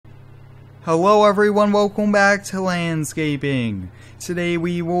Hello everyone, welcome back to landscaping. Today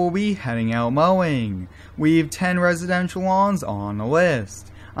we will be heading out mowing. We have 10 residential lawns on the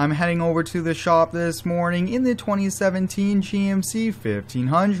list. I'm heading over to the shop this morning in the 2017 GMC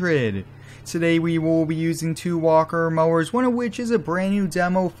 1500. Today we will be using 2 walker mowers, one of which is a brand new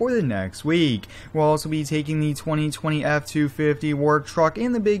demo for the next week. We'll also be taking the 2020 F250 work truck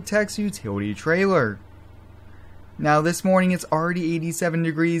and the Big Tex utility trailer. Now this morning it's already 87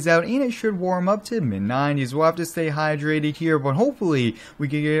 degrees out and it should warm up to mid-90s. We'll have to stay hydrated here, but hopefully we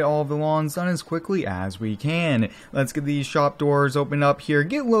can get all the lawns done as quickly as we can. Let's get these shop doors opened up here,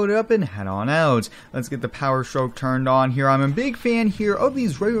 get loaded up and head on out. Let's get the power stroke turned on here. I'm a big fan here of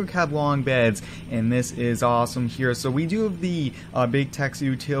these regular cab long beds and this is awesome here. So we do have the Big Tex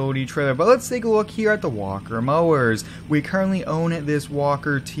utility trailer, but let's take a look here at the walker mowers. We currently own this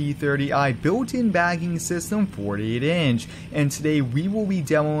Walker T30i built-in bagging system 48 inch, and today we will be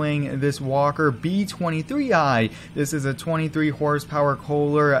demoing this Walker B23i. This is a 23 horsepower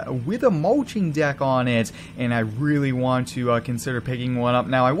Kohler with a mulching deck on it, and I really want to consider picking one up.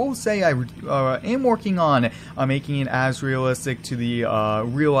 Now I will say I am working on making it as realistic to the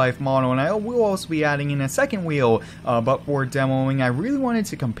real life model, and I will also be adding in a second wheel, but for demoing I really wanted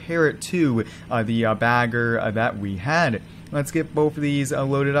to compare it to the bagger that we had. Let's get both of these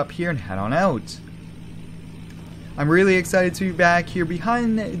loaded up here and head on out. I'm really excited to be back here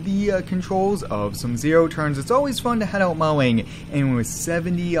behind the controls of some zero turns. It's always fun to head out mowing, and with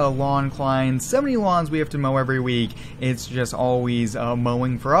 70 lawn clients, 70 lawns we have to mow every week, it's just always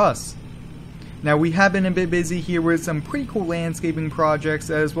mowing for us. Now we have been a bit busy here with some pretty cool landscaping projects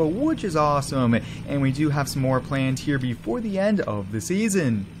as well, which is awesome, and we do have some more planned here before the end of the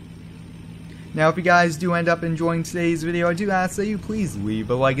season. Now if you guys do end up enjoying today's video, I do ask that you please leave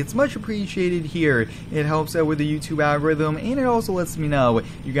a like. It's much appreciated here. It helps out with the YouTube algorithm, and it also lets me know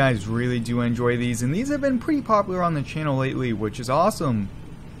you guys really do enjoy these, and these have been pretty popular on the channel lately, which is awesome.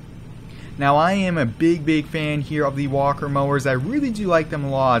 Now I am a big fan here of the walker mowers. I really do like them a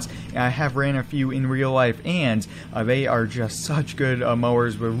lot. I have ran a few in real life, and they are just such good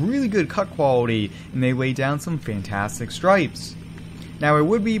mowers with really good cut quality, and they lay down some fantastic stripes. Now it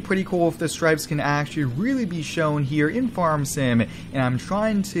would be pretty cool if the stripes can actually really be shown here in Farm Sim, and I'm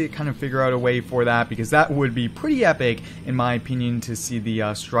trying to kind of figure out a way for that, because that would be pretty epic in my opinion to see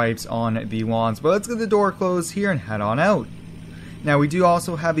the stripes on the lawns. But let's get the door closed here and head on out. Now we do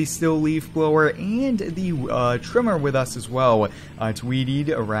also have the still leaf blower and the trimmer with us as well to weed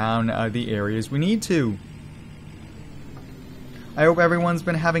eat around the areas we need to. I hope everyone's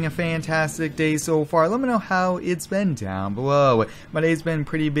been having a fantastic day so far. Let me know how it's been down below. My day's been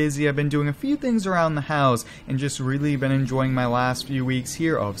pretty busy. I've been doing a few things around the house and just really been enjoying my last few weeks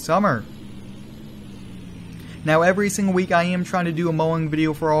here of summer. Now every single week I am trying to do a mowing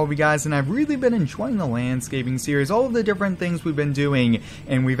video for all of you guys, and I've really been enjoying the landscaping series, all of the different things we've been doing,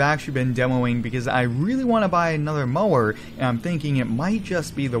 and we've actually been demoing because I really want to buy another mower, and I'm thinking it might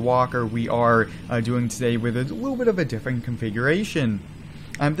just be the walker we are doing today with a little bit of a different configuration.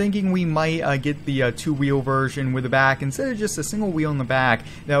 I'm thinking we might get the 2-wheel version with the back instead of just a single wheel in the back.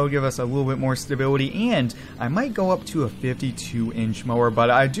 That will give us a little bit more stability, and I might go up to a 52-inch mower,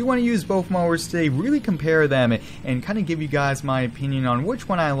 but I do want to use both mowers today, really compare them, and kind of give you guys my opinion on which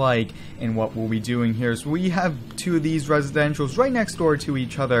one I like and what we'll be doing here. So we have 2 of these residentials right next door to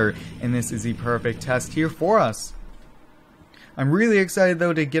each other, and this is the perfect test here for us. I'm really excited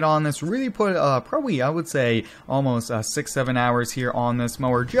though to get on this, really put probably I would say almost 6-7 hours here on this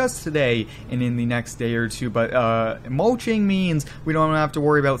mower just today and in the next day or two. But mulching means we don't have to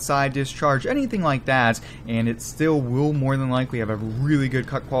worry about side discharge, anything like that, and it still will more than likely have a really good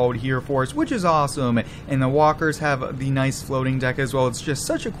cut quality here for us, which is awesome. And the walkers have the nice floating deck as well. It's just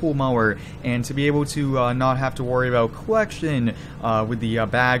such a cool mower, and to be able to not have to worry about collection with the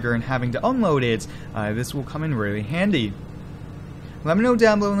bagger and having to unload it, this will come in really handy. Let me know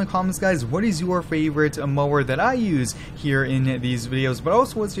down below in the comments, guys, what is your favorite mower that I use here in these videos, but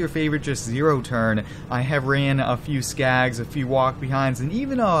also what's your favorite just zero turn. I have ran a few Skags, a few walk behinds, and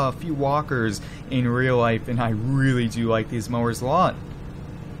even a few walkers in real life, and I really do like these mowers a lot.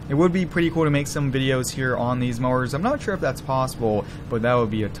 It would be pretty cool to make some videos here on these mowers. I'm not sure if that's possible, but that would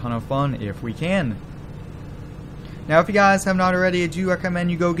be a ton of fun if we can. Now if you guys have not already, I do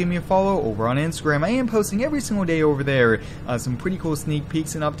recommend you go give me a follow over on Instagram. I am posting every single day over there some pretty cool sneak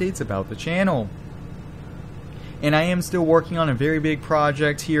peeks and updates about the channel. And I am still working on a very big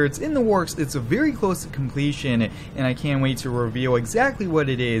project here. It's in the works, it's very close to completion, and I can't wait to reveal exactly what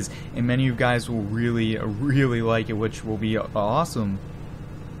it is, and many of you guys will really like it, which will be awesome.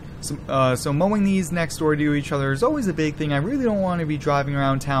 So mowing these next door to each other is always a big thing. I really don't want to be driving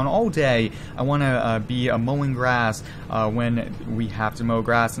around town all day. I want to be mowing grass when we have to mow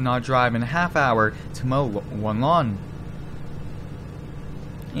grass and not drive in a half hour to mow one lawn.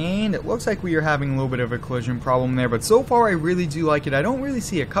 And it looks like we are having a little bit of a collision problem there, but so far I really do like it. I don't really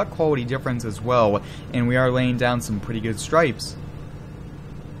see a cut quality difference as well, and we are laying down some pretty good stripes.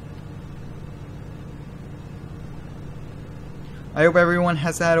 I hope everyone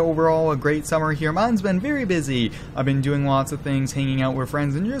has had overall a great summer here. Mine's been very busy. I've been doing lots of things, hanging out with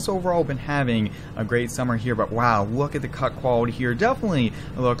friends, and just overall been having a great summer here. But wow, look at the cut quality here. Definitely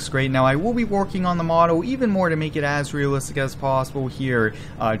looks great. Now I will be working on the model even more to make it as realistic as possible here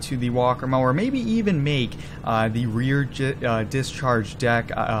to the walker mower. Maybe even make the rear discharge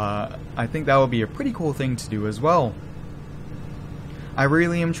deck. I think that would be a pretty cool thing to do as well. I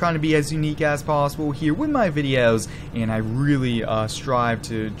really am trying to be as unique as possible here with my videos, and I really strive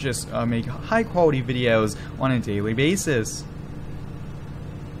to just make high quality videos on a daily basis.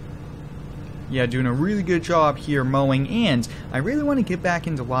 Yeah, doing a really good job here mowing, and I really want to get back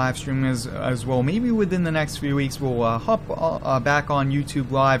into live streaming as well. Maybe within the next few weeks we'll hop back on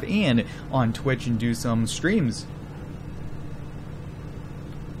YouTube Live and on Twitch and do some streams.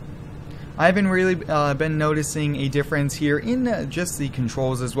 I haven't really been noticing a difference here in just the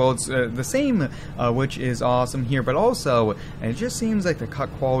controls as well. It's the same, which is awesome here, but also it just seems like the cut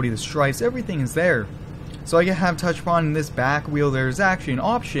quality, the stripes, everything is there. So I have touched upon this back wheel. There's actually an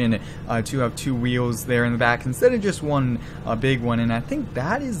option to have two wheels there in the back instead of just one big one, and I think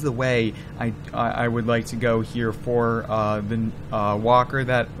that is the way I would like to go here for the walker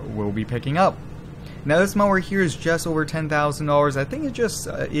that we'll be picking up. Now this mower here is just over $10,000. I think it just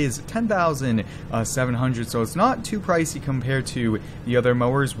is $10,700, so it's not too pricey compared to the other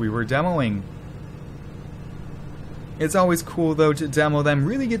mowers we were demoing. It's always cool though to demo them,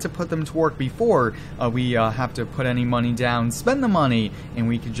 really get to put them to work before we have to put any money down, spend the money, and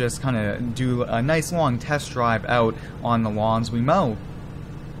we could just kind of do a nice long test drive out on the lawns we mow.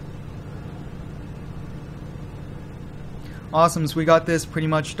 Awesome, so we got this pretty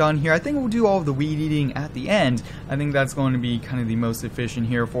much done here. I think we'll do all of the weed eating at the end. I think that's going to be kind of the most efficient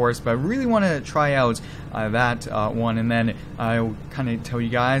here for us, but I really want to try out that one, and then I'll kind of tell you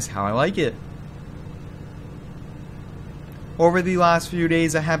guys how I like it. Over the last few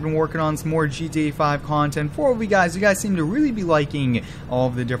days, I have been working on some more GTA 5 content for you guys. You guys seem to really be liking all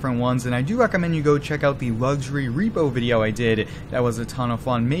of the different ones, and I do recommend you go check out the luxury repo video I did. That was a ton of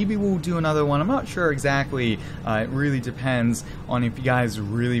fun. Maybe we'll do another one. I'm not sure exactly. It really depends on if you guys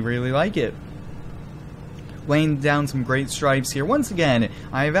really like it. Laying down some great stripes here. Once again,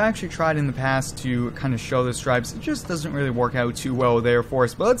 I've actually tried in the past to kind of show the stripes. It just doesn't really work out too well there for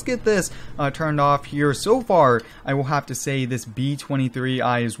us. But let's get this turned off here. So far, I will have to say this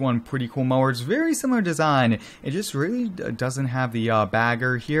B23i is one pretty cool mower. It's very similar design. It just really doesn't have the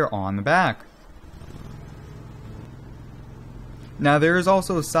bagger here on the back. Now there is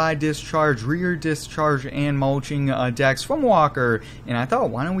also side discharge, rear discharge, and mulching decks from Walker, and I thought,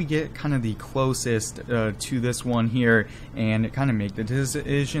 why don't we get kind of the closest to this one here and kind of make the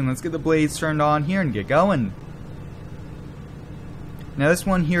decision. Let's get the blades turned on here and get going. Now this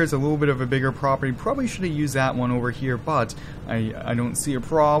one here is a little bit of a bigger property. Probably should have used that one over here, but I don't see a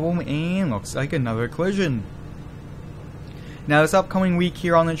problem, and looks like another collision. Now this upcoming week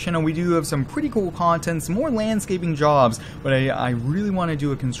here on the channel, we do have some pretty cool content, some more landscaping jobs, but I really want to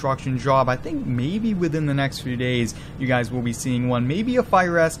do a construction job. I think maybe within the next few days you guys will be seeing one, maybe a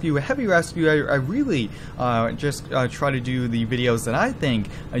fire rescue, a heavy rescue. I really just try to do the videos that I think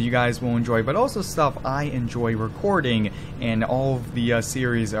you guys will enjoy, but also stuff I enjoy recording, and all of the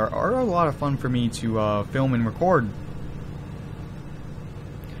series are a lot of fun for me to film and record.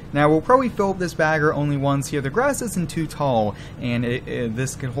 Now we'll probably fill up this bagger only once here. The grass isn't too tall, and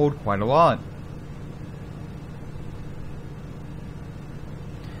this could hold quite a lot.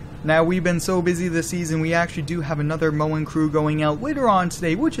 Now we've been so busy this season, we actually do have another mowing crew going out later on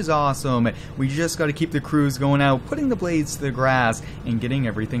today, which is awesome. We just got to keep the crews going out, putting the blades to the grass, and getting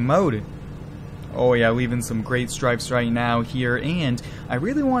everything mowed. Oh yeah, leaving some great stripes right now here, and I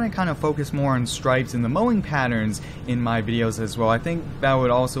really want to kind of focus more on stripes and the mowing patterns in my videos as well. I think that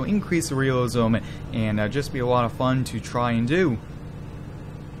would also increase the realism and just be a lot of fun to try and do.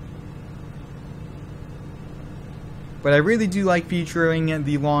 But I really do like featuring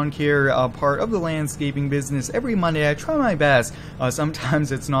the lawn care part of the landscaping business every Monday. I try my best.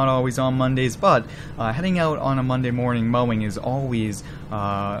 Sometimes it's not always on Mondays, but heading out on a Monday morning mowing is always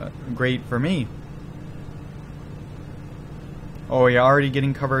great for me. Oh yeah, already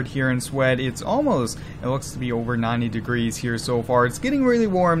getting covered here in sweat. It looks to be over 90 degrees here so far. It's getting really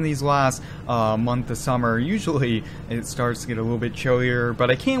warm these last month of summer. Usually it starts to get a little bit chillier,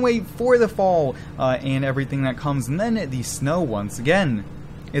 but I can't wait for the fall and everything that comes, and then the snow once again.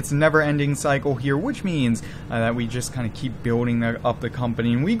 It's a never-ending cycle here, which means that we just kind of keep building up the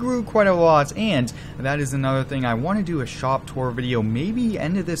company, and we grew quite a lot. And that is another thing. I want to do a shop tour video, maybe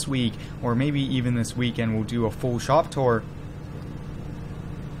end of this week, or maybe even this weekend we'll do a full shop tour.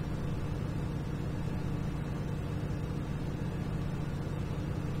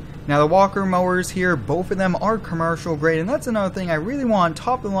 Now the Walker mowers here, both of them are commercial grade, and that's another thing I really want,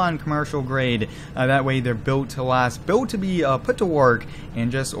 top of the line commercial grade. That way they're built to last, built to be put to work,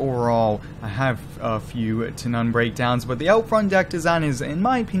 and just overall I have a few to none breakdowns. But the out front deck design is, in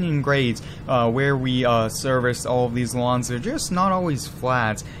my opinion, great. Where we service all of these lawns, they're just not always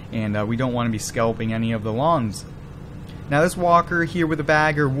flat, and we don't want to be scalping any of the lawns. Now this walker here with the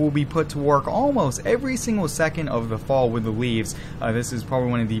bagger will be put to work almost every single second of the fall with the leaves. This is probably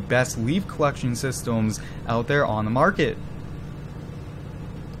one of the best leaf collection systems out there on the market.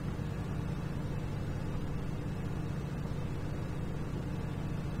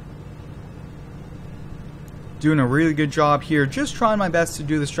 Doing a really good job here, just trying my best to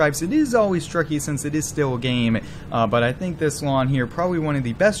do the stripes. It is always tricky since it is still a game, but I think this lawn here, probably one of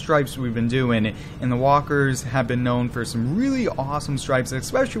the best stripes we've been doing, and the walkers have been known for some really awesome stripes,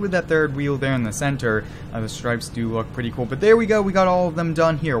 especially with that third wheel there in the center. The stripes do look pretty cool, but there we go, we got all of them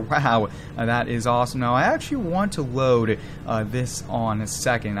done here. Wow, that is awesome. Now I actually want to load this on a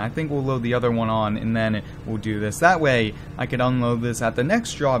second. I think we'll load the other one on, and then we'll do this. That way I could unload this at the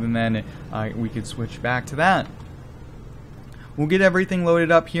next job, and then we could switch back to that. We'll get everything loaded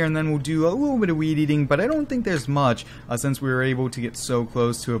up here, and then we'll do a little bit of weed eating, but I don't think there's much since we were able to get so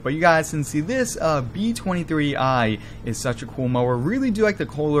close to it. But you guys can see this B23i is such a cool mower. Really do like the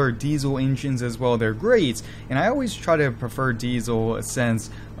Kohler diesel engines as well. They're great, and I always try to prefer diesel since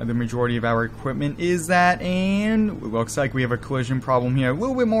the majority of our equipment is that. And it looks like we have a collision problem here. A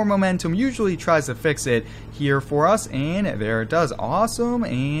little bit more momentum usually tries to fix it here for us, and there it does. Awesome.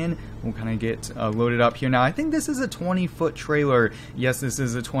 And we'll kind of get loaded up here. Now I think this is a 20-foot trailer. Yes, this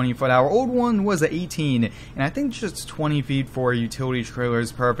is a 20-foot. Our old one was a 18, and I think just 20 feet for a utility trailer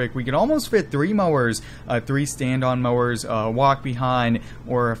is perfect. We could almost fit 3 mowers, 3 stand-on mowers, walk behind,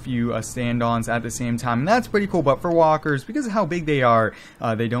 or a few stand-ons at the same time, and that's pretty cool. But for walkers, because of how big they are,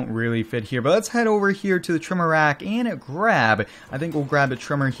 they don't really fit here. But let's head over here to the trimmer rack and grab, I think we'll grab the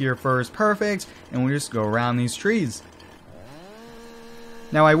trimmer here first. Perfect. And we'll just go around these trees.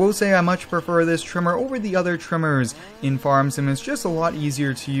 Now I will say I much prefer this trimmer over the other trimmers in Farm Sim. It's just a lot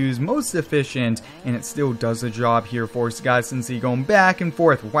easier to use, most efficient, and it still does the job here for us, guys. Since you're going back and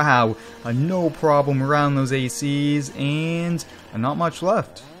forth, wow, no problem around those ACs, and not much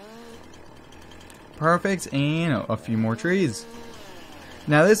left. Perfect, and a few more trees.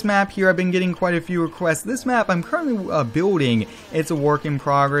 Now this map here, I've been getting quite a few requests. This map I'm currently building. It's a work in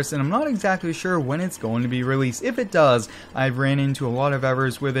progress, and I'm not exactly sure when it's going to be released. If it does, I've ran into a lot of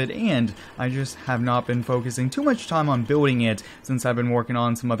errors with it, and I just have not been focusing too much time on building it since I've been working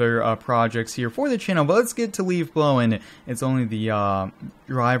on some other projects here for the channel. But let's get to leaf blowing. It's only the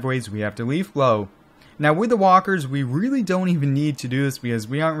driveways we have to leaf blow. Now with the walkers, we really don't even need to do this because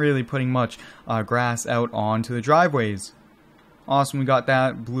we aren't really putting much grass out onto the driveways. Awesome, we got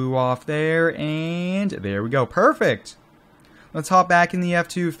that blue off there, and there we go. Perfect. Let's hop back in the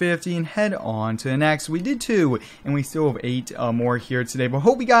F250 and head on to the next. We did 2, and we still have 8 more here today. But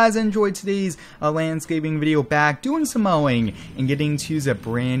hope you guys enjoyed today's landscaping video, back doing some mowing and getting to use a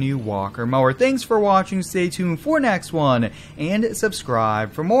brand new walker mower. Thanks for watching. Stay tuned for next one, and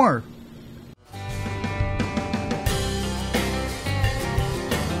subscribe for more.